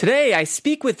Today, I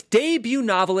speak with debut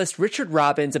novelist Richard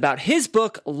Robbins about his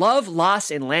book, Love,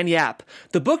 Loss, and Lagniappe.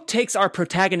 The book takes our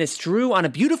protagonist Drew on a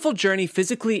beautiful journey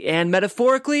physically and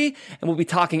metaphorically, and we'll be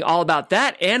talking all about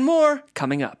that and more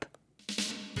coming up.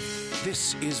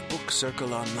 This is Book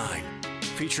Circle Online,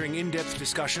 featuring in-depth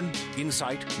discussion,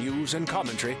 insight, news, and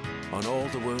commentary on all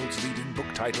the world's leading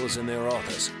book titles and their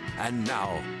authors. And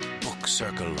now, Book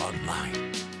Circle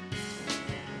Online.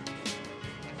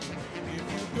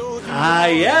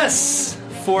 Yes!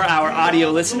 For our audio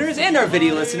listeners and our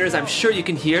video listeners, I'm sure you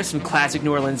can hear some classic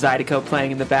New Orleans Zydeco playing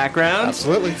in the background.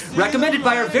 Absolutely. Recommended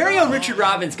by our very own Richard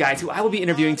Robbins, guys, who I will be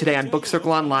interviewing today on Book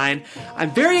Circle Online. I'm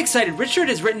very excited. Richard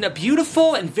has written a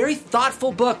beautiful and very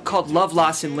thoughtful book called Love,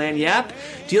 Loss, and Lagniappe,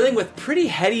 dealing with pretty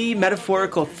heady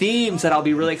metaphorical themes that I'll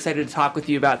be really excited to talk with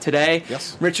you about today.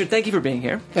 Yes. Richard, thank you for being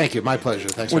here. Thank you. My pleasure.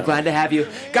 Thanks. We're glad to have you.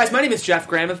 Guys, my name is Jeff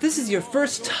Graham. If this is your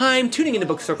first time tuning into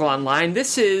Book Circle Online,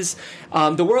 this is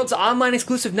the world's online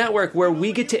exclusive network where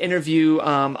we get to interview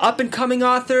up-and-coming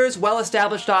authors,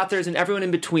 well-established authors, and everyone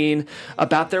in between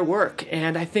about their work.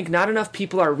 And I think not enough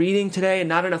people are reading today, and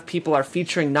not enough people are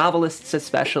featuring novelists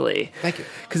especially. Thank you.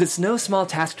 Because it's no small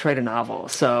task to write a novel.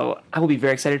 So I will be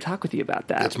very excited to talk with you about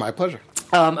that. It's my pleasure.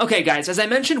 Okay, guys, as I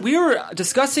mentioned, we were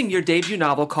discussing your debut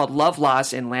novel called Love,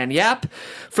 Loss, and Lagniappe.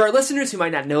 For our listeners who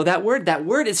might not know that word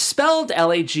is spelled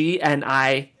Lagniappe.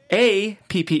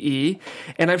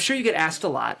 And I'm sure you get asked a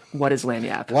lot, what is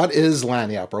Lagniappe? What is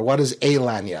Lagniappe, or what is a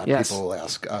Lagniappe? Yes. People will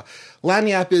ask.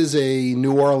 Lagniappe is a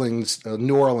New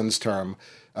Orleans term,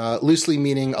 loosely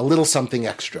meaning a little something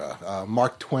extra.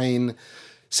 Mark Twain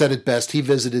said it best. He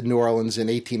visited New Orleans in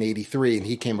 1883, and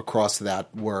he came across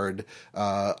that word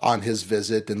on his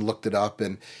visit and looked it up,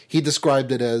 and he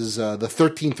described it as the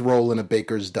 13th roll in a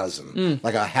baker's dozen,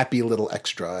 like a happy little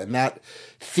extra. And that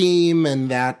theme and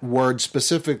that word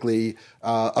specifically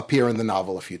appear in the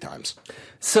novel a few times.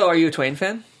 So are you a Twain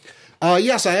fan?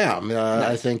 Yes, I am. Nice.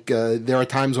 I think there are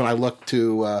times when I look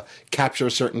to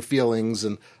capture certain feelings,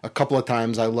 and a couple of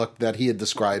times I looked that he had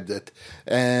described it,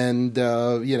 and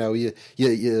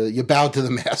you bowed to the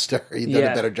master. He did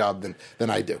a better job than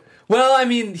I do. Well, I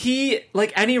mean, he,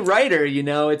 like any writer,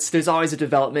 there's always a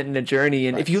development and a journey,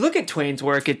 and if you look at Twain's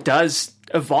work, it does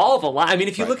evolve a lot. I mean,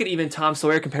 if you look at even Tom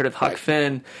Sawyer compared with Huck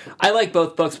Finn, I like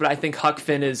both books, but I think Huck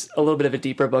Finn is a little bit of a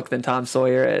deeper book than Tom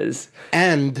Sawyer is.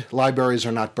 And libraries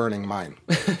are not burning mine.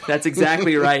 That's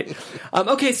exactly right.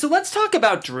 Okay, so let's talk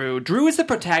about Drew. Drew is the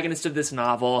protagonist of this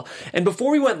novel, and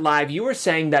before we went live, you were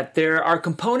saying that there are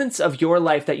components of your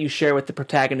life that you share with the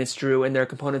protagonist Drew, and there are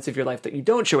components of your life that you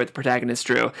don't share with the protagonist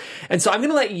Drew. And so I'm going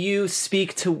to let you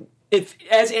speak to, if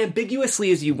as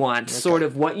ambiguously as you want, sort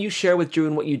of what you share with Drew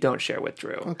and what you don't share with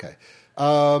Drew. Okay.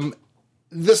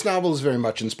 This novel is very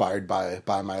much inspired by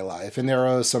my life, and there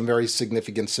are some very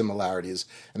significant similarities,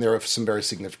 and there are some very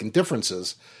significant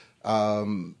differences.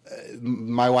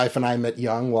 My wife and I met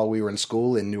young while we were in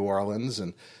school in New Orleans,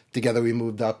 and together we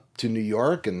moved up to New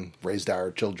York and raised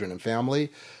our children and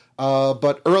family.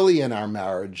 But early in our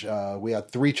marriage, we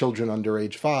had 3 children under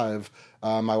age 5.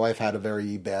 My wife had a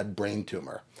very bad brain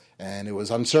tumor, and it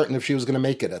was uncertain if she was going to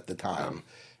make it at the time.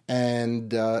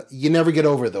 And you never get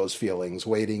over those feelings,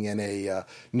 waiting in a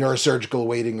neurosurgical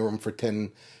waiting room for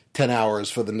 10 hours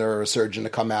for the neurosurgeon to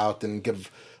come out and give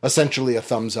essentially a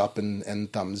thumbs up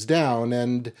and thumbs down.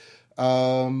 And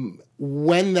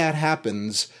when that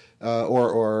happens,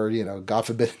 or God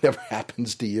forbid it never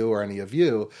happens to you or any of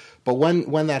you, but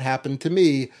when that happened to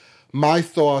me, my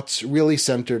thoughts really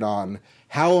centered on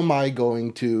how am I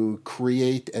going to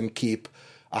create and keep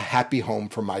a happy home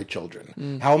for my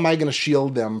children? How am I going to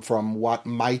shield them from what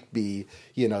might be,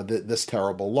 this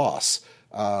terrible loss?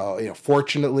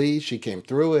 Fortunately, she came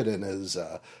through it and has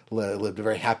lived a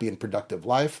very happy and productive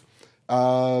life.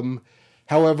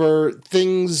 However,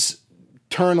 things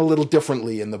turn a little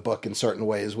differently in the book in certain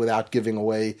ways without giving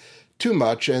away too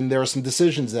much, and there are some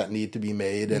decisions that need to be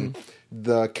made, and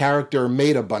the character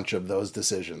made a bunch of those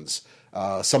decisions.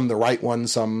 Some the right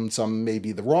ones, some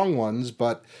maybe the wrong ones,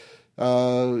 but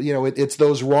it's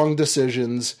those wrong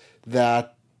decisions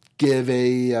that give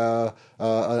a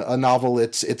novel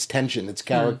its tension, its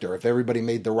character. If everybody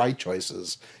made the right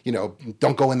choices,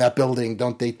 don't go in that building,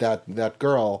 don't date that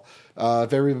girl.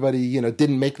 If everybody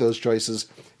didn't make those choices,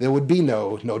 there would be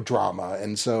no drama.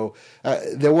 And so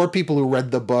there were people who read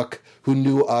the book who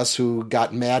knew us who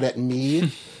got mad at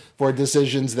me for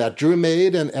decisions that Drew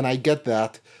made, and I get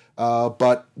that.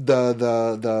 But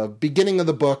the beginning of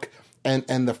the book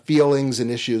and the feelings and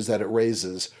issues that it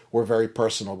raises were very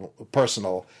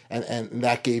personal, and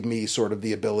that gave me sort of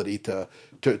the ability to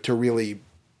really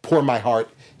pour my heart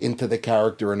into the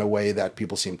character in a way that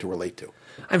people seem to relate to.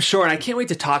 I'm sure, and I can't wait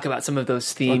to talk about some of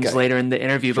those themes later in the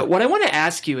interview. But what I want to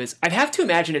ask you is, I'd have to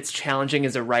imagine it's challenging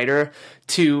as a writer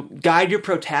to guide your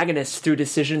protagonists through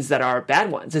decisions that are bad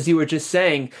ones. As you were just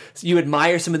saying, you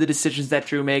admire some of the decisions that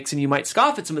Drew makes, and you might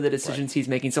scoff at some of the decisions he's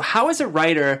making. So how, as a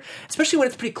writer, especially when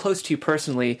it's pretty close to you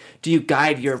personally, do you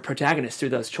guide your protagonists through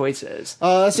those choices?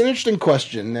 That's an interesting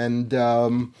question, and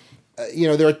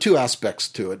there are two aspects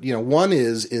to it. One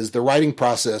is the writing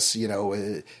process.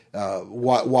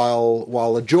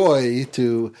 While a joy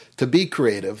to be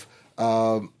creative,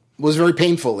 was very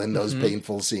painful in those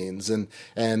painful scenes, and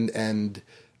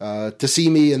to see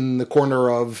me in the corner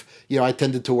of, I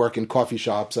tended to work in coffee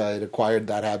shops. I had acquired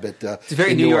that habit. It's a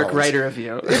very New York writer of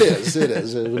you. It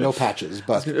is. No patches,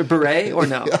 but a beret or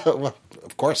no? Well,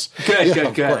 of course. Good.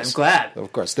 I'm glad.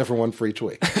 Of course, different one for each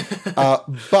week.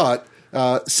 But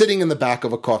sitting in the back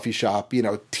of a coffee shop,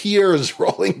 tears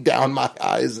rolling down my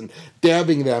eyes and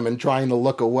dabbing them and trying to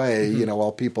look away,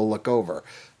 while people look over.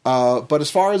 But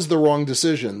as far as the wrong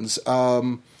decisions,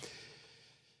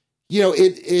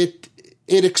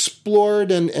 it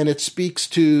explored and it speaks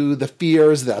to the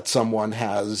fears that someone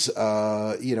has,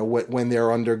 when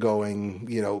they're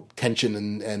undergoing,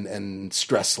 tension and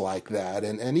stress like that.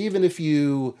 And even if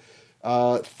you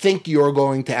think you're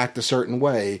going to act a certain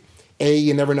way,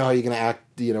 you never know how you're going to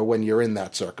act, when you're in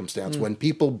that circumstance. When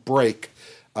people break,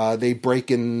 they break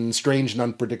in strange and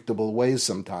unpredictable ways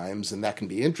sometimes, and that can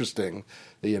be interesting,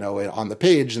 on the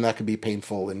page, and that can be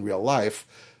painful in real life.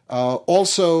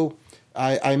 Also,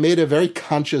 I made a very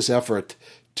conscious effort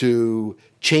to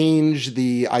change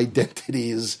the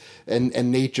identities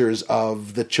and natures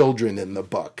of the children in the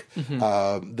book.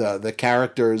 The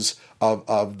characters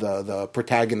of the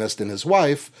protagonist and his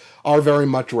wife are very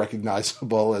much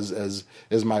recognizable as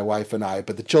my wife and I,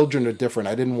 but the children are different.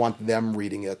 I didn't want them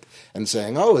reading it and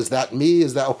saying, "Oh, is that me?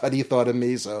 Is that what he thought of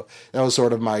me?" So that was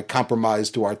sort of my compromise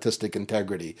to artistic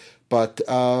integrity. But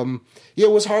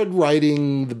it was hard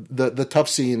writing the tough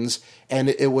scenes, and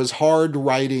it was hard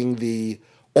writing the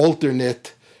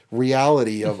alternate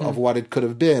reality of what it could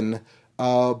have been.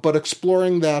 But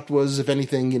exploring that was, if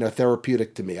anything,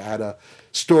 therapeutic to me. I had a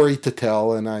story to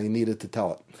tell, and I needed to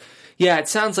tell it. Yeah, it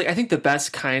sounds like I think the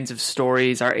best kinds of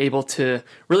stories are able to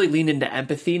really lean into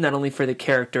empathy, not only for the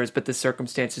characters, but the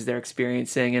circumstances they're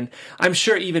experiencing. And I'm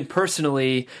sure even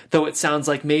personally, though it sounds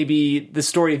like maybe the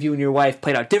story of you and your wife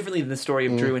played out differently than the story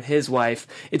of Drew and his wife,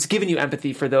 it's given you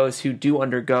empathy for those who do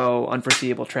undergo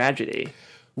unforeseeable tragedy.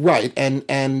 Right, and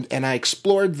I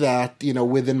explored that,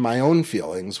 within my own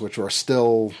feelings, which are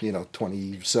still,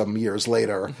 20-some years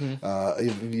later,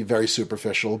 very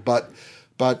superficial, but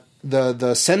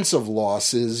the sense of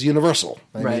loss is universal.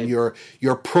 I mean,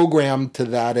 you're programmed to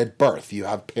that at birth. You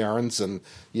have parents, and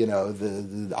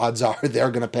the odds are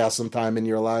they're going to pass some time in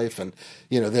your life, and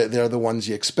they're the ones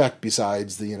you expect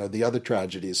besides the other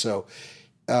tragedies. So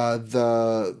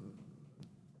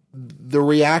the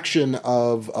reaction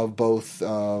of both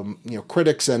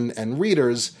critics and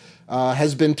readers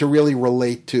has been to really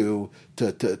relate to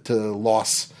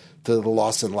loss, to the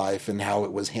loss in life and how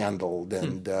it was handled,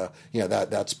 and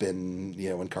that's been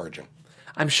encouraging.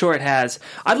 I'm sure it has.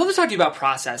 I'd love to talk to you about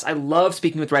process. I love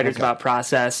speaking with writers about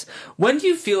process. When do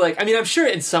you feel like, I'm sure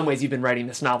in some ways you've been writing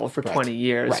this novel for 20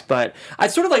 years, but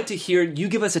I'd sort of like to hear you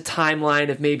give us a timeline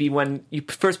of maybe when you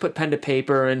first put pen to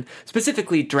paper, and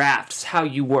specifically drafts, how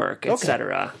you work,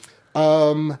 etc.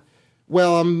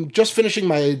 Well, I'm just finishing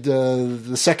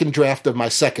the second draft of my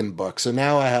second book, so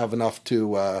now I have enough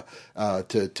to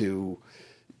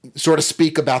sort of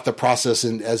speak about the process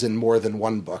as in more than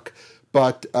one book.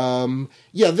 But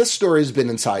this story has been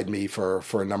inside me for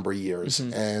a number of years,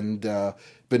 and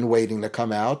been waiting to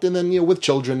come out. And then with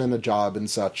children and a job and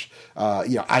such,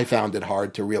 I found it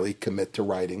hard to really commit to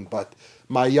writing. But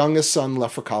my youngest son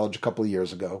left for college a couple of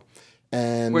years ago.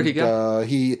 And where'd he go?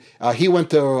 He went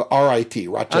to RIT,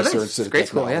 Rochester Institute of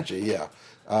Technology. School,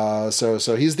 yeah.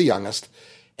 So he's the youngest.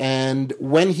 And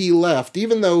when he left,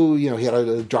 even though he had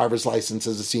a driver's license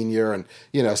as a senior, and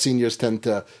seniors tend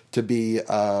to be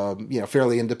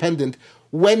fairly independent,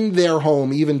 when they're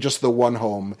home, even just the one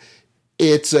home,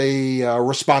 it's a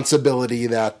responsibility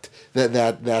that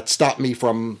stopped me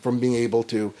from being able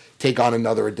to take on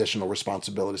another additional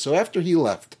responsibility. So after he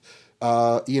left,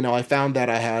 I found that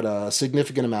I had a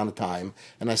significant amount of time,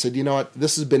 and I said, you know what,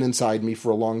 this has been inside me for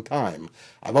a long time.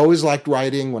 I've always liked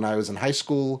writing. When I was in high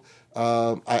school,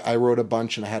 I wrote a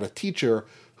bunch, and I had a teacher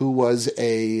who was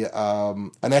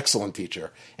an excellent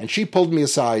teacher, and she pulled me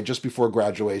aside just before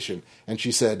graduation, and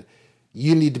she said,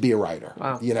 "You need to be a writer."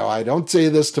 Wow. I don't say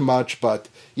this too much, but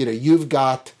you've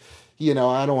got, I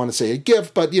don't want to say a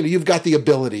gift, but you've got the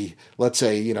ability, let's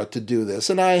say, to do this.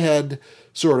 And I had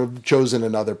sort of chosen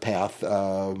another path,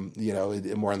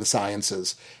 more in the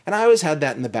sciences. And I always had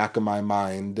that in the back of my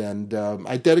mind. And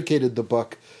I dedicated the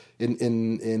book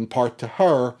in part to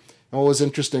her. And what was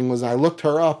interesting was I looked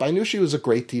her up. I knew she was a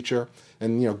great teacher.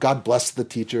 And, God bless the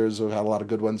teachers. I've had a lot of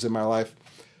good ones in my life.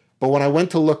 But when I went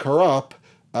to look her up,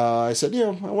 I said, I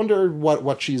wonder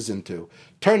what she's into.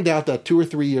 Turned out that 2 or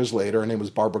 3 years later, her name was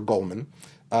Barbara Goldman,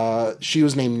 she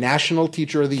was named National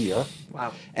Teacher of the Year.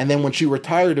 Wow. And then when she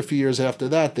retired a few years after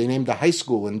that, they named a high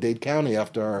school in Dade County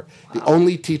after her. Wow. The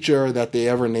only teacher that they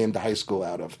ever named a high school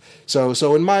out of.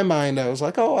 So in my mind, I was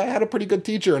like, I had a pretty good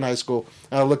teacher in high school.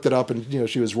 And I looked it up, and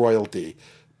she was royalty.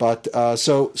 But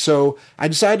so I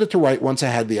decided to write once I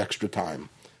had the extra time.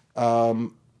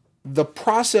 The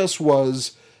process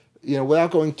was,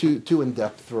 without going too in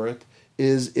depth through it,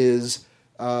 is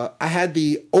I had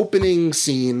the opening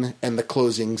scene and the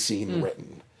closing scene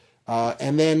written,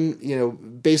 and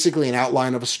then basically an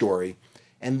outline of a story,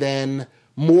 and then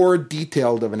more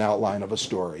detailed of an outline of a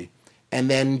story,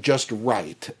 and then just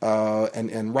write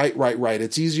and write.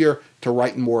 It's easier to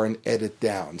write more and edit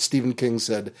down. Stephen King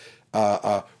said,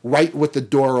 write with the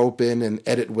door open and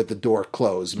edit with the door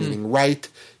closed, meaning write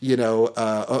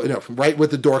with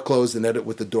the door closed and edit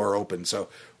with the door open. So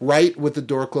write with the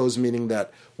door closed, meaning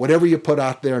that whatever you put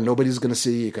out there, nobody's going to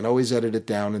see. You can always edit it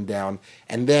down,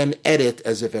 and then edit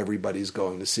as if everybody's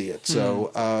going to see it.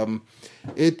 So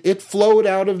it flowed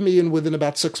out of me, and within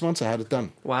about 6 months, I had it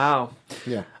done. Wow.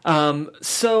 Yeah.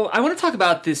 So I want to talk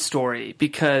about this story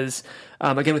because,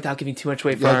 again, without giving too much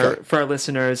away for our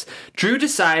listeners, Drew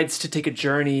decides to take a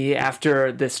journey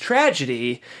after this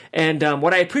tragedy. And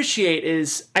what I appreciate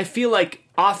is I feel like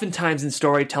oftentimes in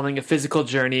storytelling, a physical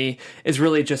journey is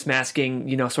really just masking,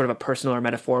 sort of a personal or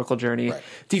metaphorical journey. Right.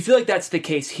 Do you feel like that's the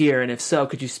case here? And if so,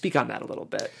 could you speak on that a little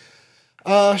bit?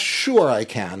 Sure, I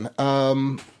can.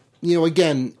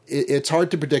 Again, it's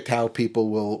hard to predict how people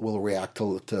will react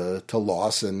to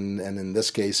loss, and in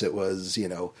this case, it was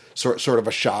sort of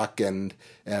a shock and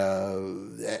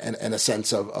a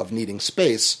sense of needing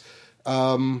space.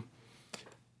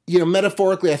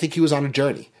 Metaphorically, I think he was on a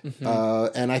journey,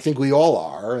 and I think we all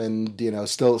are, and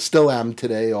still am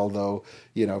today. Although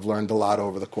I've learned a lot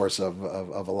over the course of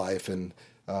a life and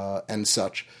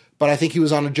such. But I think he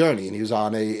was on a journey, and he was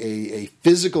on a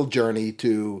physical journey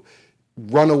to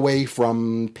run away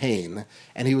from pain,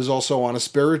 and he was also on a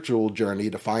spiritual journey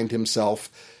to find himself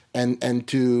and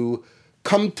to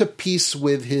come to peace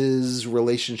with his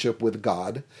relationship with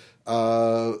God,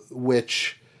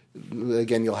 which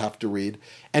again you'll have to read,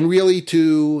 and really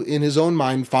to, in his own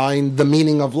mind, find the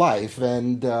meaning of life.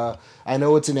 And I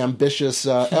know it's an ambitious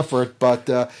effort, but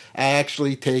I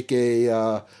actually take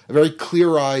a very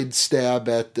clear-eyed stab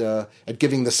at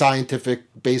giving the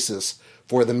scientific basis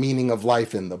for the meaning of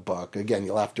life in the book. Again,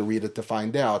 you'll have to read it to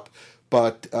find out,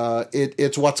 but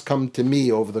it's what's come to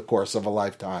me over the course of a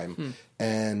lifetime,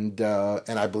 and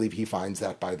I believe he finds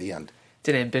that by the end. It's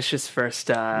an ambitious first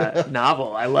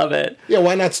novel. I love it. Yeah,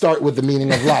 why not start with the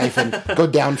meaning of life and go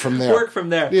down from there? Work from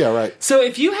there. Yeah, right. So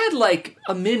if you had like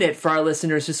a minute for our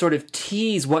listeners to sort of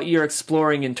tease what you're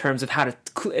exploring in terms of how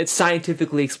to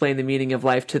scientifically explain the meaning of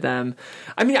life to them,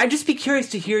 I mean, I'd just be curious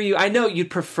to hear you. I know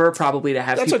you'd prefer probably to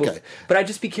have That's people, okay. But I'd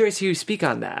just be curious to hear you speak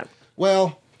on that.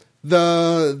 Well,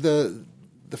 the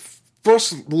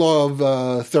first law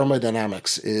of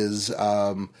thermodynamics is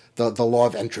the law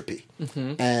of entropy.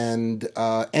 And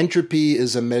entropy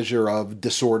is a measure of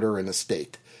disorder in a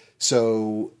state.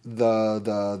 So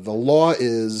the law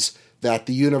is that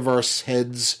the universe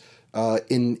heads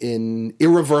in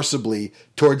irreversibly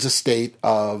towards a state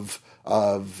of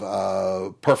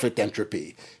perfect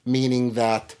entropy, meaning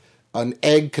that an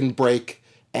egg can break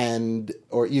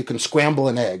or you can scramble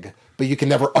an egg, but you can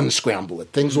never unscramble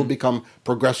it. Things will become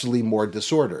progressively more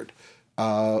disordered.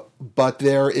 But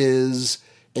there is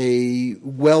a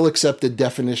well-accepted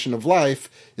definition of life,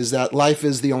 is that life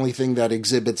is the only thing that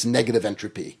exhibits negative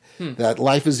entropy. That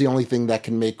life is the only thing that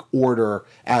can make order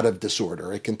out of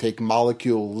disorder. It can take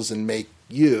molecules and make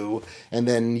you, and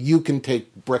then you can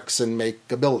take bricks and make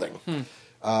a building.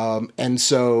 And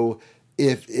so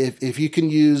if you can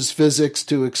use physics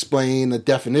to explain a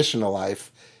definition of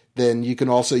life, then you can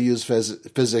also use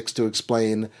physics to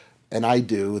explain, and I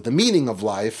do, the meaning of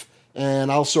life,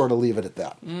 and I'll sort of leave it at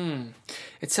that.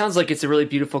 It sounds like it's a really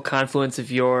beautiful confluence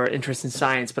of your interest in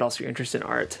science, but also your interest in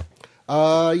art.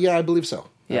 Yeah, I believe so.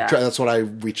 Yeah. That's what I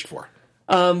reached for.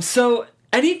 So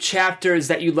any chapters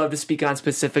that you'd love to speak on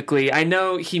specifically? I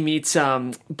know he meets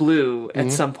Blue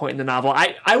at some point in the novel.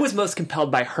 I was most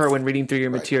compelled by her when reading through your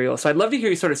material, so I'd love to hear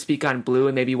you sort of speak on Blue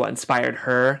and maybe what inspired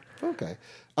her. Okay.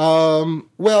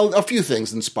 Well, a few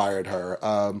things inspired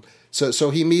her.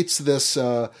 So he meets this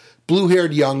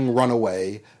blue-haired young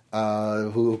runaway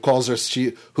who calls her,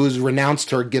 who's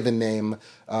renounced her given name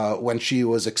when she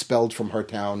was expelled from her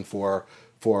town for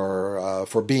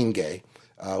being gay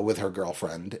with her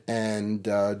girlfriend, and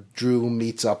Drew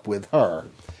meets up with her.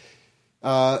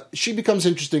 She becomes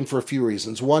interesting for a few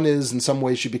reasons. One is, in some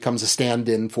ways, she becomes a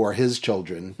stand-in for his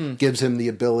children, gives him the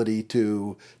ability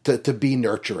to be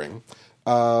nurturing.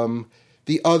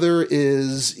 The other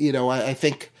is, I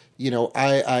think,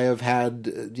 I have had,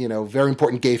 very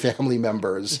important gay family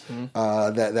members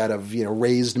that have,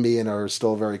 raised me and are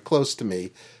still very close to me,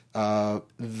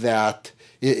 that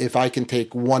if I can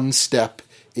take one step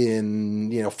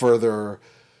in, further,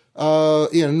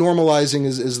 normalizing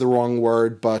is the wrong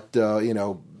word, but,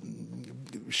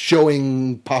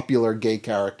 showing popular gay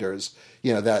characters,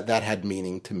 that had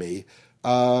meaning to me.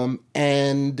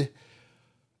 And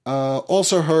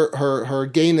also her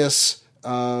gayness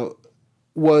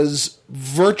was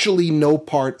virtually no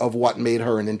part of what made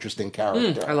her an interesting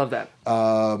character. I love that.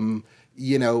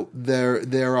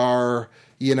 There are,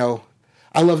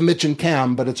 I love Mitch and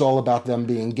Cam, but it's all about them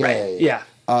being gay. Right. Yeah.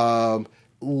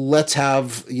 Let's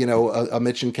have, a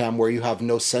Mitch and Cam where you have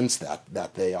no sense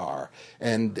that they are.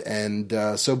 And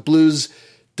so Blue's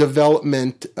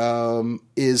development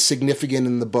is significant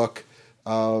in the book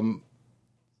for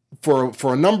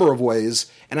a number of ways,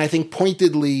 and I think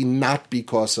pointedly not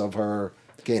because of her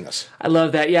gayness. I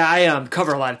love that. Yeah, I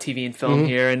cover a lot of TV and film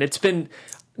here, and it's been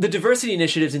the diversity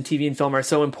initiatives in TV and film are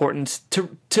so important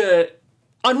to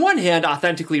on one hand,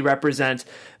 authentically represent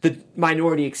the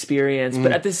minority experience,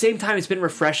 but at the same time, it's been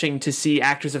refreshing to see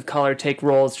actors of color take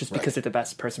roles just because they're the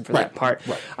best person for that part.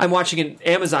 Right. I'm watching an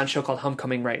Amazon show called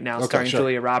Homecoming right now, starring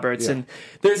Julia Roberts, and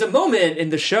there's a moment in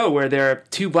the show where there are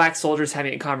two black soldiers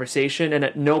having a conversation, and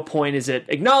at no point is it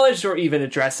acknowledged or even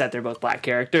addressed that they're both black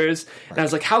characters. And I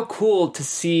was like, how cool to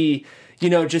see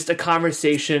just a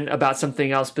conversation about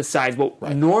something else besides what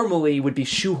normally would be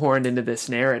shoehorned into this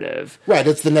narrative. Right,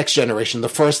 it's the next generation. The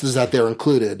first is that they're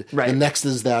included. Right. The next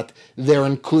is that their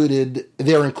inclusion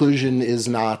is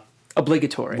not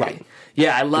obligatory. Right.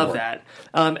 Yeah, I love that.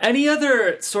 Any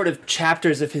other sort of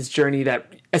chapters of his journey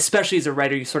that, especially as a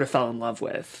writer, you sort of fell in love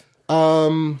with?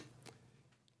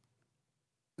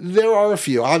 There are a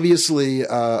few. Obviously,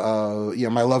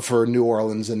 my love for New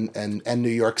Orleans and New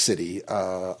York City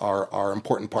are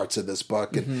important parts of this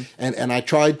book, and I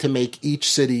tried to make each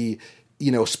city,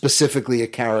 specifically a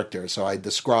character. So I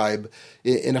describe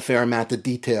in a fair amount of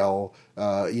detail,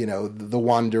 the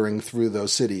wandering through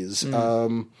those cities.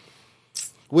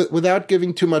 Without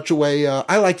giving too much away,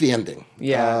 I like the ending.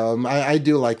 Yeah, I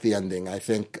do like the ending. I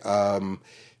think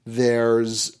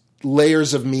there's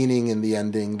layers of meaning in the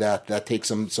ending that take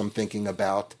some thinking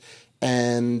about,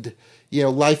 and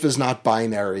life is not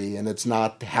binary, and it's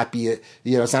not happy.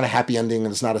 It's not a happy ending,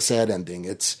 and it's not a sad ending.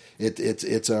 It's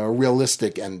a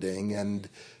realistic ending, and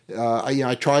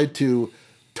I tried to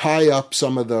tie up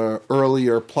some of the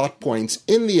earlier plot points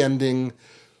in the ending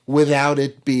without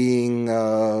it being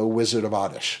Wizard of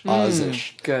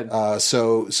Oz-ish. Good.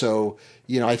 So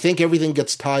I think everything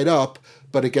gets tied up,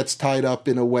 but it gets tied up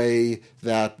in a way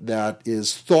that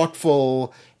is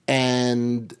thoughtful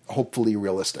and hopefully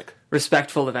realistic.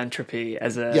 Respectful of entropy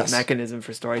as a mechanism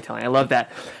for storytelling. I love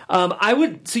that.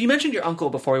 So you mentioned your uncle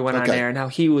before we went on air and how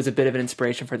he was a bit of an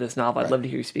inspiration for this novel. I'd love to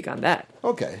hear you speak on that.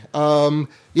 Okay.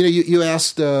 You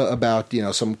asked about,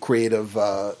 some creative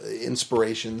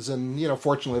inspirations, and,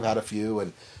 fortunately I've had a few,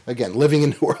 and again, living in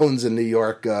New Orleans and New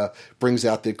York brings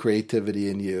out the creativity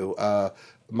in you.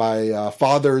 My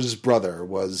father's brother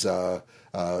was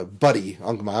Buddy,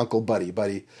 my uncle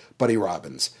Buddy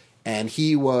Robbins, and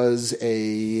he was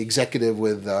a executive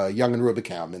with Young and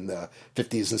Rubicam in the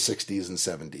 50s and 60s and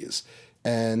 70s.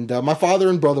 And my father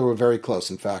and brother were very close.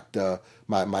 In fact,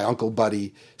 my uncle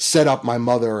Buddy set up my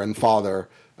mother and father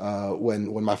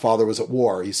when my father was at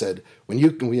war. He said,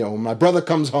 when my brother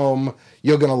comes home,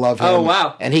 you're going to love him. Oh,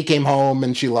 wow. And he came home,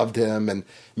 and she loved him and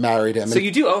married him. So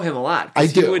you do owe him a lot. I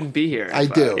do. He wouldn't be here. I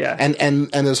do. Yeah.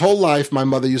 And his whole life, my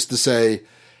mother used to say,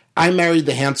 I married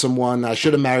the handsome one. I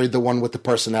should have married the one with the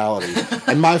personality.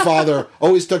 And my father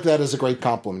always took that as a great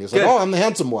compliment. He's like, oh, I'm the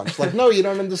handsome one. It's like, no, you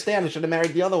don't understand. I should have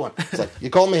married the other one. It's like, you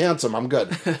call me handsome, I'm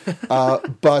good.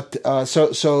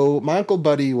 So my Uncle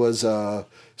Buddy was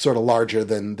sort of larger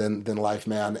than life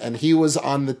man. And he was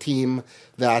on the team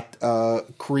that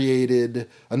created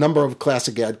a number of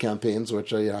classic ad campaigns,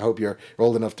 which I hope you're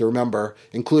old enough to remember,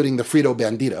 including the Frito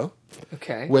Bandito.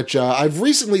 Okay. Which I've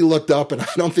recently looked up, and I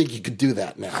don't think you could do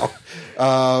that now.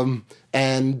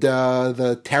 And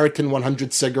the Tareyton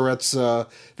 100 cigarettes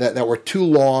that were too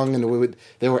long, and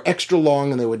they were extra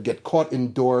long, and they would get caught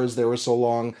indoors. They were so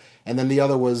long. And then the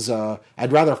other was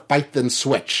I'd rather fight than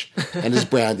switch. And his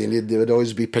branding, there would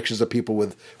always be pictures of people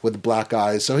with black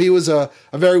eyes. So he was a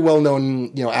very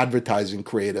well-known, advertising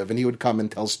creative, and he would come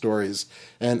and tell stories.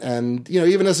 And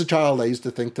even as a child, I used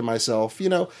to think to myself,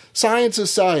 science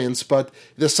is science, but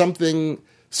there's something.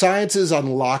 Science is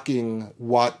unlocking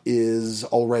what is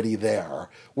already there,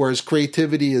 whereas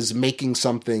creativity is making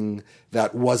something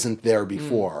that wasn't there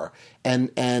before. And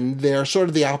they're sort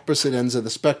of the opposite ends of the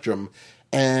spectrum.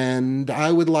 And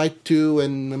I would like to,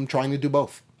 and I'm trying to do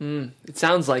both. It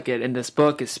sounds like it in this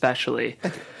book, especially.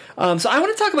 So I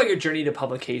want to talk about your journey to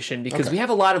publication, because we have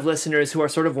a lot of listeners who are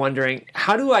sort of wondering,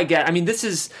 how do I get... I mean,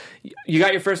 you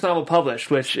got your first novel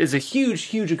published, which is a huge,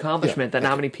 huge accomplishment that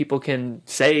not many people can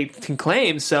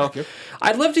claim. So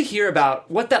I'd love to hear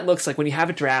about what that looks like when you have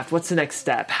a draft. What's the next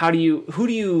step? Who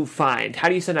do you find? How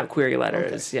do you send out query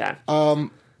letters? Okay. Yeah.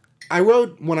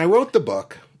 When I wrote the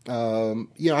book,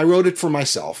 I wrote it for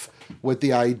myself with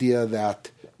the idea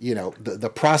that,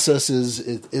 the process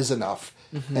is enough.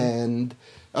 Mm-hmm. And...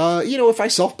 if I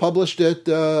self-published it,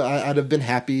 I'd have been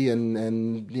happy,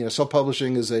 and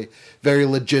self-publishing is a very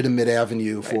legitimate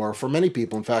avenue for many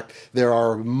people. In fact, there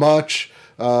are much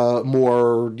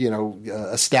more,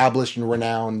 established and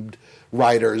renowned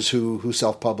writers who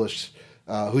self-publish,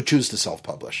 who choose to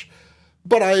self-publish.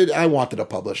 But I wanted a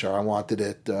publisher. I wanted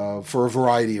it for a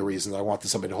variety of reasons. I wanted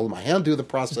somebody to hold my hand through the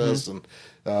process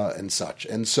and such.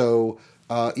 And so...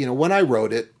 when I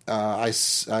wrote it, I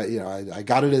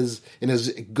got it in as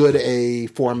good a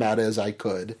format as I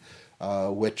could,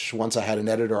 which once I had an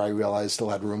editor, I realized still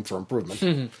had room for improvement.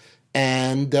 Mm-hmm.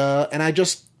 And I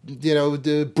just,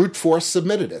 the brute force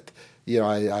submitted it.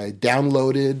 I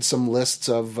downloaded some lists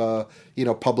of,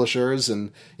 publishers,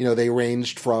 and, they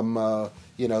ranged from,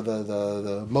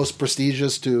 the most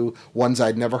prestigious to ones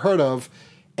I'd never heard of.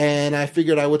 And I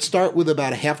figured I would start with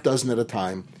about a half dozen at a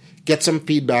time, get some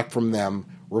feedback from them,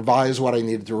 revise what I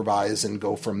needed to revise, and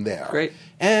go from there. Great.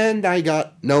 And I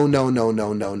got no, maybe.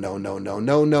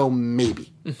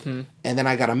 Mm-hmm. And then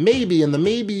I got a maybe, and the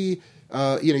maybe,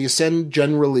 you send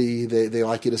generally, they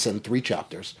like you to send 3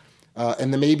 chapters.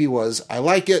 And the maybe was, I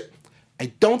like it,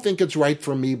 I don't think it's right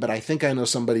for me, but I think I know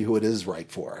somebody who it is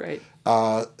right for. Great.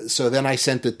 So then I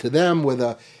sent it to them with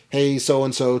a, hey,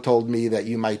 so-and-so told me that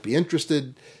you might be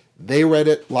interested. They read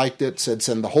it, liked it, said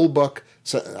send the whole book.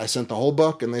 So I sent the whole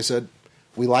book, and they said,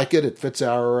 we like it, it fits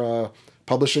our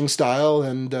publishing style,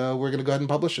 and we're going to go ahead and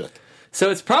publish it.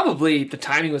 So it's probably, the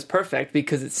timing was perfect,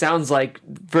 because it sounds like,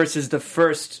 versus the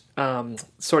first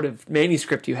sort of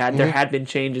manuscript you had, there had been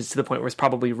changes to the point where it's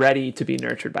probably ready to be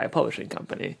nurtured by a publishing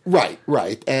company. Right.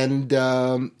 And,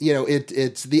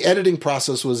 it's the editing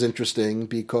process was interesting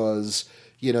because,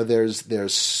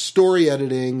 there's story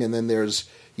editing, and then there's,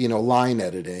 line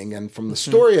editing. And from the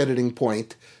story editing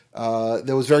point,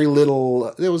 there was very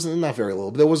little. There was not very little.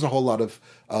 But there wasn't a whole lot of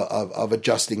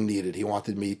adjusting needed. He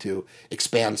wanted me to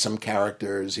expand some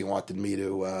characters. He wanted me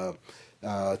to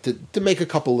make a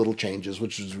couple little changes,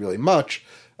 which was really much.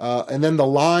 And then the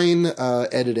line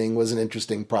editing was an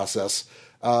interesting process.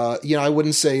 I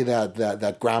wouldn't say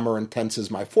that grammar and tense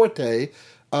is my forte.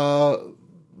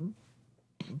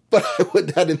 But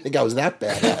I didn't think I was that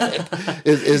bad at it.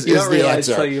 Is you don't the realize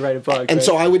answer? until you write a book. And right?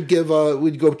 so I would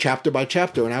we'd go chapter by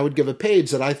chapter, and I would give a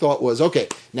page that I thought was okay.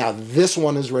 Now this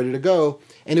one is ready to go,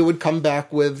 and it would come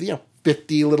back with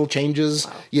 50 little changes.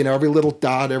 Wow. Every little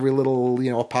dot, every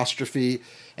little apostrophe,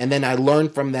 and then I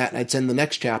learned from that, and I'd send the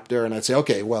next chapter, and I'd say,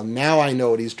 okay, well now I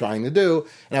know what he's trying to do,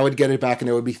 and I would get it back, and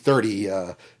there would be 30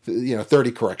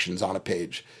 corrections on a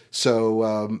page.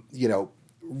 So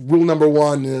rule number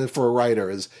 1 for a writer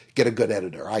is get a good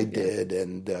editor. I did,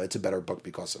 and it's a better book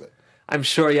because of it. I'm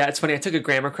sure, yeah. It's funny, I took a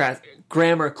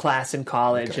grammar class in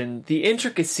college, and the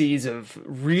intricacies of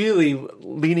really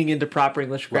leaning into proper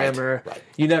English grammar,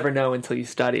 you never know until you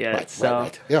study it.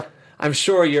 Right. Yeah. I'm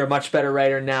sure you're a much better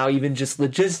writer now, even just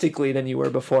logistically, than you were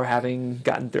before having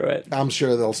gotten through it. I'm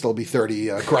sure there'll still be 30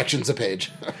 corrections a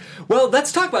page. Well,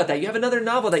 let's talk about that. You have another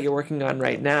novel that you're working on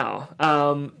right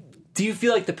now. Do you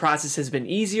feel like the process has been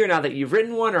easier now that you've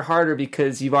written one, or harder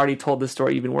because you've already told the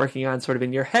story you've been working on sort of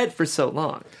in your head for so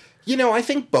long? I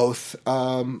think both.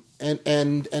 And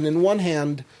in one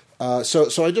hand,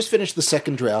 so I just finished the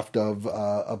second draft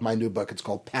of my new book. It's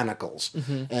called Panicles.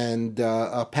 Mm-hmm. And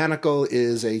a panicle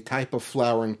is a type of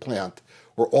flowering plant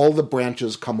where all the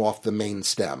branches come off the main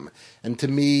stem. And to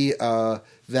me,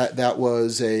 that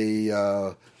was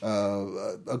a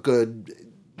good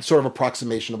sort of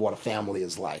approximation of what a family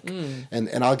is like.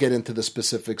 And I'll get into the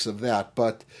specifics of that.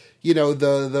 But,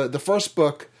 the first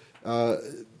book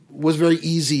was very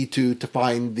easy to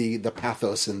find the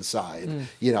pathos inside.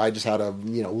 I just had to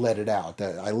let it out.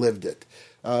 I lived it.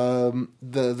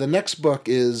 The next book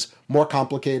is more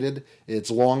complicated.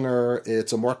 It's longer.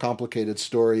 It's a more complicated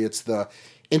story. It's the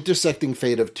intersecting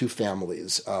fate of two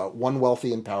families, one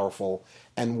wealthy and powerful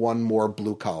and one more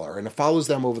blue collar. And it follows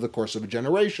them over the course of a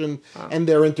generation, and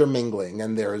they're intermingling.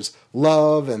 And there's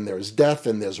love, and there's death,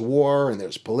 and there's war, and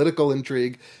there's political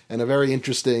intrigue, and a very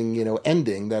interesting,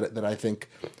 ending that I think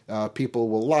people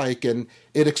will like. And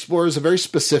it explores a very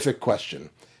specific question,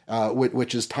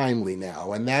 which is timely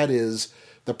now, and that is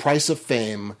the price of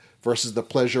fame versus the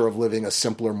pleasure of living a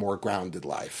simpler, more grounded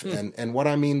life. And what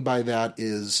I mean by that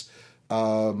is,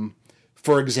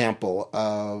 for example,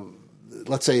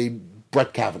 let's say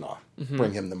Brett Kavanaugh,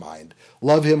 bring him to mind.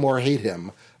 Love him or hate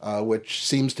him, which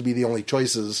seems to be the only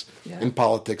choices in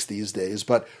politics these days.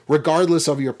 But regardless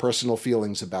of your personal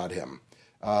feelings about him,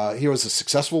 he was a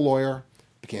successful lawyer,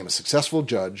 became a successful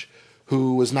judge,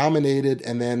 who was nominated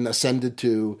and then ascended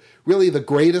to really the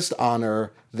greatest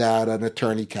honor that an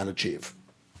attorney can achieve.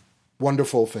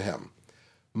 Wonderful for him.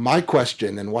 My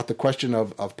question, and what the question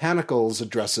of Panacles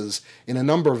addresses in a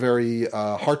number of very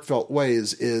heartfelt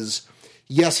ways, is,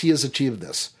 yes, he has achieved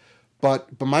this.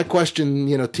 But my question,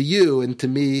 to you and to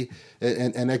me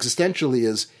and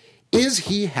existentially is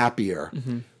he happier?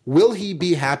 Will he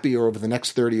be happier over the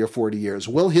next 30 or 40 years?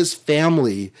 Will his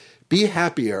family be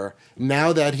happier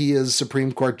now that he is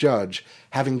Supreme Court judge,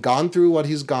 having gone through what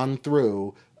he's gone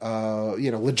through,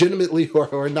 legitimately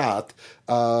or not,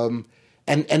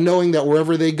 and knowing that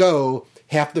wherever they go,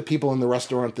 half the people in the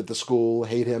restaurant at the school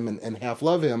hate him and half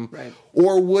love him? Right.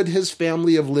 Or would his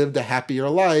family have lived a happier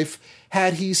life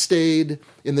had he stayed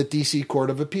in the D.C. Court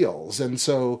of Appeals? And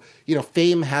so,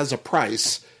 fame has a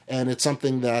price, and it's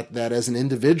something that as an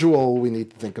individual we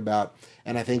need to think about,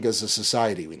 and I think as a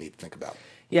society we need to think about.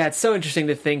 Yeah, it's so interesting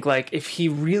to think, if he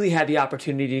really had the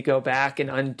opportunity to go back and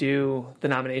undo the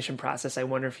nomination process, I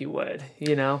wonder if he would,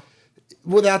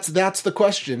 Well, that's the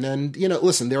question. And,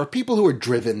 listen, there are people who are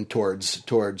driven towards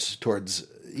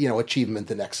achievement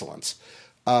and excellence.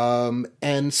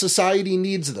 And society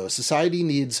needs those. Society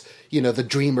needs, the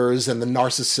dreamers and the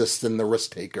narcissists and the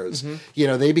risk takers.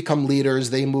 They become leaders.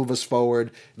 They move us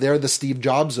forward. They're the Steve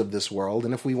Jobs of this world.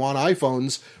 And if we want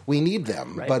iPhones, we need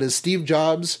them. Right. But is Steve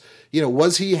Jobs,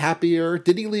 was he happier?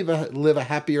 Did he live a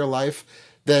happier life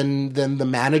than the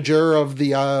manager of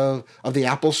the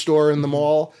Apple store in the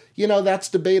mall? That's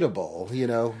debatable,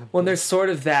 Well, and there's sort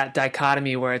of that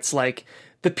dichotomy where it's like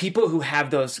the people who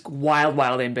have those wild,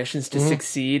 wild ambitions to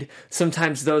succeed,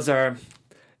 sometimes those are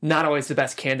not always the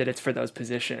best candidates for those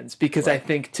positions, because I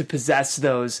think to possess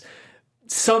those,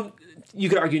 you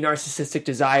could argue narcissistic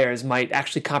desires might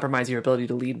actually compromise your ability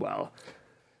to lead well.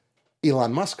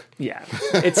 Elon Musk. Yeah.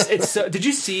 It's so, did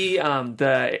you see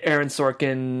the Aaron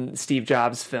Sorkin Steve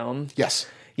Jobs film? Yes.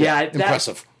 Yeah,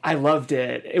 impressive. I loved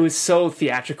it. It was so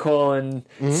theatrical, and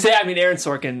Aaron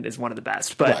Sorkin is one of the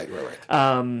best. But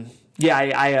right.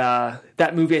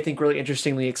 That movie I think really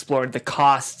interestingly explored the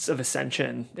costs of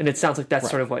ascension, and it sounds like that's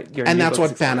sort of what your and that's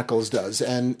what Panacles does.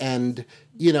 And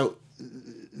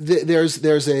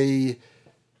there's a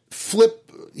flip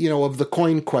of the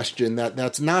coin question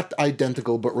that's not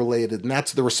identical but related, and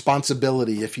that's the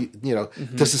responsibility if you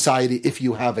to society if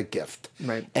you have a gift.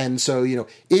 Right. And so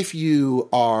if you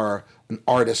are an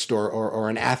artist or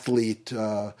an athlete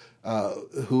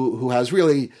who has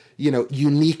really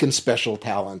unique and special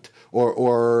talent,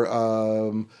 or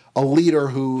a leader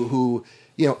who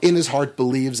in his heart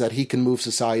believes that he can move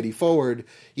society forward,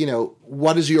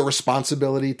 what is your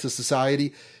responsibility to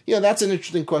society? That's an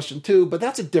interesting question too, but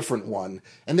that's a different one.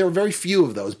 And there are very few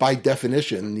of those by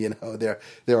definition.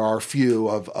 There are few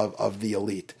of the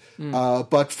elite.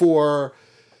 But for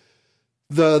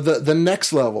the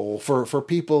next level, for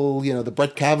people, the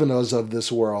Brett Kavanaughs of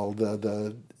this world,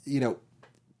 the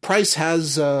price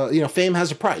has, fame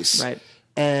has a price. Right.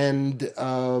 And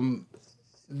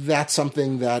that's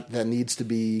something that needs to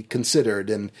be considered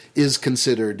and is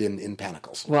considered in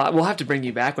Panacles. Well, we'll have to bring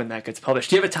you back when that gets published.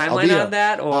 Do you have a timeline on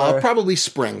that? Or probably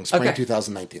spring Okay.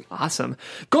 2019. Awesome.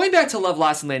 Going back to Love,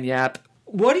 Loss, and Lagniappe,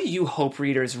 what do you hope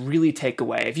readers really take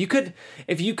away? If you could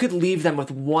leave them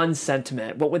with one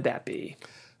sentiment, what would that be?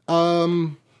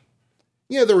 The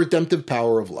redemptive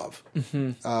power of love.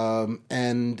 There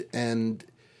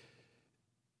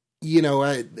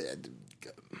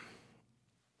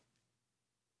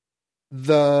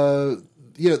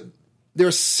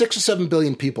are 6 or 7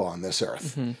 billion people on this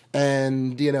earth,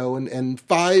 and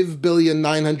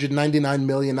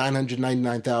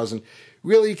 5,999,999,000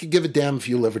 really could give a damn if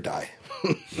you live or die.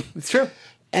 It's true.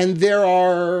 And there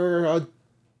are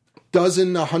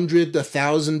dozen, 100,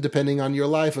 1,000, depending on your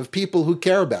life, of people who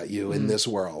care about you in this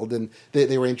world. And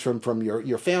they range from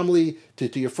your family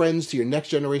to your friends, to your next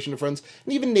generation of friends,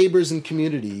 and even neighbors and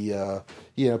community,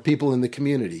 people in the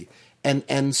community.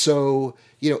 And so,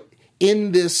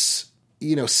 in this,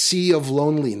 sea of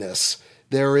loneliness,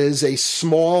 there is a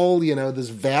small, this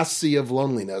vast sea of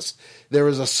loneliness. There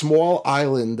is a small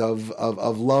island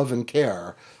of love and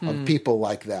care of people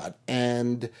like that.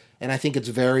 And I think it's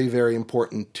very, very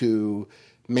important to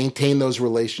maintain those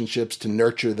relationships, to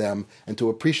nurture them, and to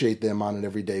appreciate them on an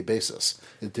everyday basis.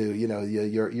 And to,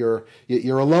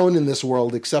 you're alone in this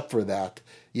world except for that.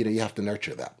 You have to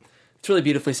nurture that. It's really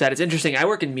beautifully said. It's interesting. I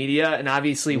work in media, and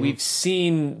obviously we've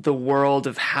seen the world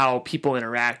of how people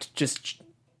interact just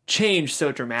change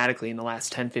so dramatically in the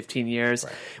last 10, 15 years.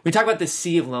 Right. We talk about the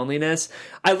sea of loneliness.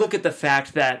 I look at the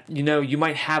fact that, you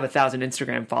might have 1,000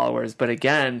 Instagram followers, but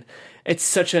again, it's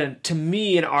such to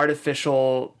me, an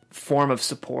artificial form of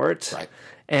support. Right.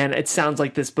 And it sounds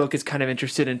like this book is kind of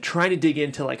interested in trying to dig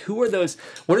into what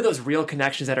are those real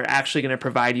connections that are actually going to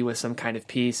provide you with some kind of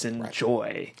peace and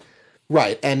joy.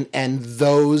 Right, and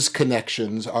those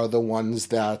connections are the ones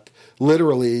that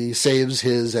literally saves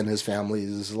his and his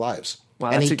family's lives. Wow,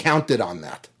 and he counted on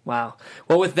that. Wow.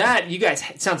 Well, with that, you guys,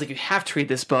 it sounds like you have to read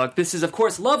this book. This is, of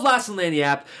course, Love, Loss, and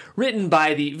Lagniappe, written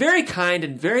by the very kind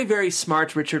and very, very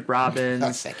smart Richard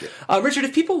Robbins. Thank you. Richard,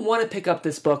 if people want to pick up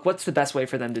this book, what's the best way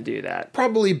for them to do that?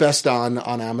 Probably best on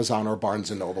Amazon or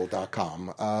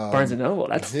BarnesandNoble.com. Barnes & Noble,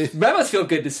 that must feel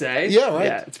good to say. Yeah, right.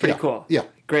 Yeah, it's pretty cool. Yeah.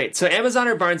 Great. So Amazon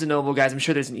or Barnes & Noble, guys, I'm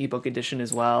sure there's an ebook edition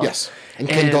as well. Yes. And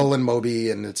Kindle and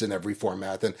Mobi, and it's in every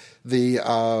format. And the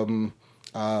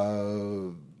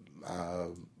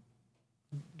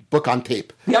book on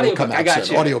tape will come out I got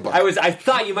soon. you. Audiobook. I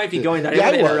thought you might be going there. Yeah,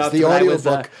 it was. The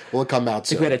audiobook will come out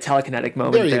soon. I think we had a telekinetic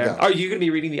moment there. Go. Are you going to be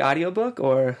reading the audiobook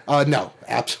or? No,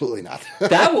 absolutely not.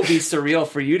 That will be surreal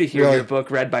for you to hear your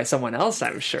book read by someone else,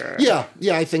 I'm sure. Yeah,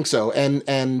 I think so. And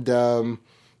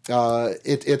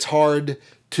it's hard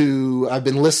to. I've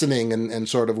been listening and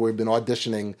sort of we've been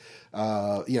auditioning,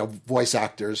 voice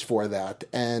actors for that.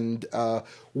 And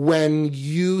when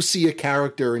you see a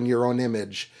character in your own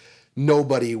image,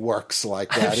 nobody works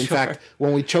like that. In fact,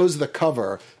 when we chose the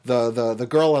cover, the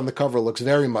girl on the cover looks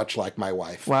very much like my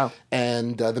wife. Wow.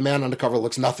 And the man on the cover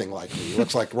looks nothing like me. He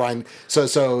looks like Ryan.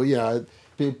 So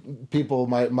people,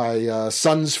 my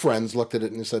son's friends looked at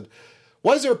it and said,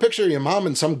 "Why is there a picture of your mom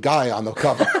and some guy on the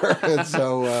cover?" And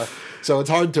so it's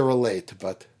hard to relate,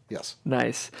 but yes.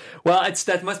 Nice. Well,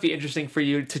 that must be interesting for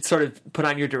you to sort of put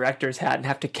on your director's hat and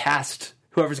have to cast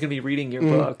whoever's going to be reading your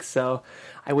book. So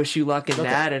I wish you luck in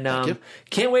that, and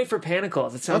can't wait for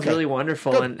Panicles. It sounds really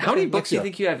wonderful. Good. And how many books do you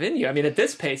think you have in you? I mean, at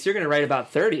this pace, you're going to write about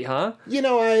 30, huh?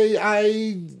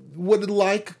 I would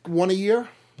like one a year.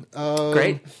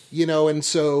 Great. And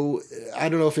so I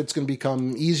don't know if it's going to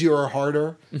become easier or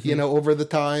harder, over the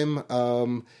time.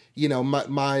 I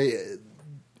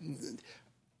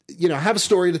have a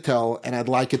story to tell, and I'd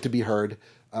like it to be heard.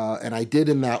 And I did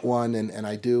in that one, and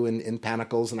I do in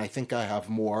Panicles, and I think I have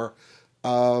more.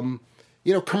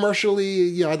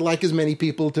 Commercially, I'd like as many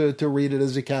people to read it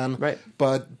as you can. Right.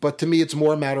 But to me, it's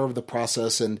more a matter of the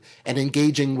process and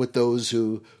engaging with those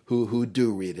who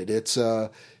do read it. It's a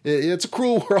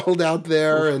cruel world out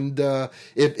there, and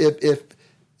if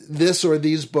this or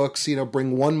these books,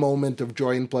 bring one moment of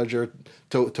joy and pleasure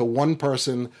to one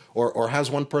person, or has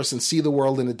one person see the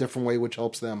world in a different way, which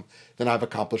helps them, then I've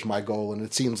accomplished my goal. And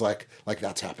it seems like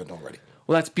that's happened already.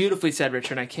 Well, that's beautifully said,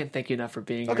 Richard. I can't thank you enough for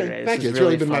being here today. Thank you. It's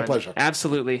really been my pleasure.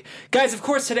 Absolutely. Guys, of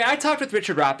course, today I talked with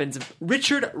Richard Robbins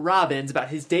about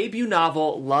his debut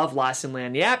novel, Love, Loss, and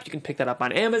Lagniappe. You can pick that up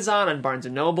on Amazon, on Barnes &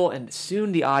 Noble, and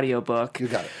soon the audiobook. You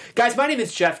got it. Guys, my name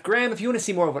is Jeff Graham. If you want to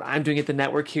see more of what I'm doing at the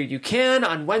network here, you can.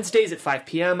 On Wednesdays at 5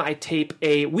 p.m., I tape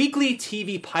a weekly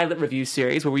TV pilot review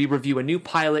series where we review a new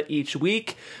pilot each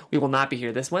week. We will not be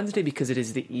here this Wednesday because it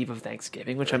is the eve of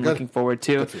Thanksgiving, which I'm looking forward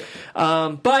to.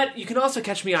 But you can also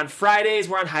catch me on Fridays.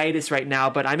 We're on hiatus right now,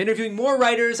 but I'm interviewing more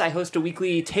writers. I host a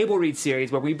weekly table read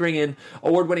series where we bring in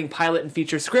award-winning pilot and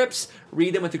feature scripts,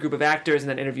 read them with a group of actors, and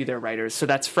then interview their writers. So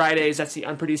that's Fridays. That's the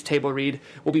Unproduced Table Read.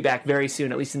 We'll be back very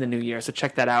soon, at least in the new year, so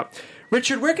check that out.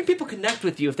 Richard, where can people connect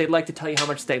with you if they'd like to tell you how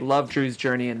much they love Drew's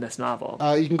journey in this novel?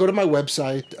 You can go to my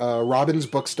website,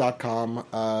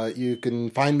 robbinsbooks.com. You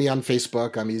can find me on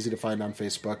Facebook. I'm easy to find on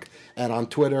Facebook. And on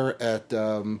Twitter at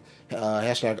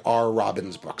hashtag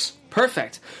 #RRobbinsBooks.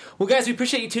 Perfect. Well, guys, we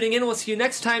appreciate you tuning in. We'll see you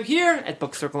next time here at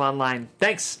Book Circle Online.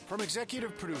 Thanks. From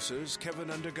executive producers Kevin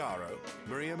Undergaro,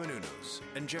 Maria Menounos,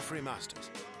 and Jeffrey Masters,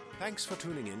 thanks for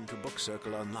tuning in to Book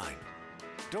Circle Online.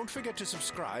 Don't forget to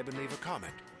subscribe and leave a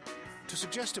comment. To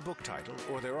suggest a book title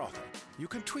or their author, you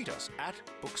can tweet us at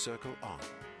BookCircleOn.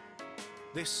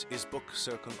 This is Book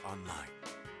Circle Online.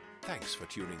 Thanks for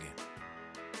tuning in.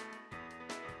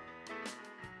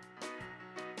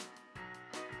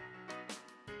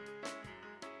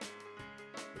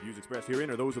 The views expressed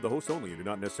herein are those of the hosts only and do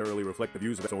not necessarily reflect the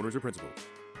views of its owners or principals.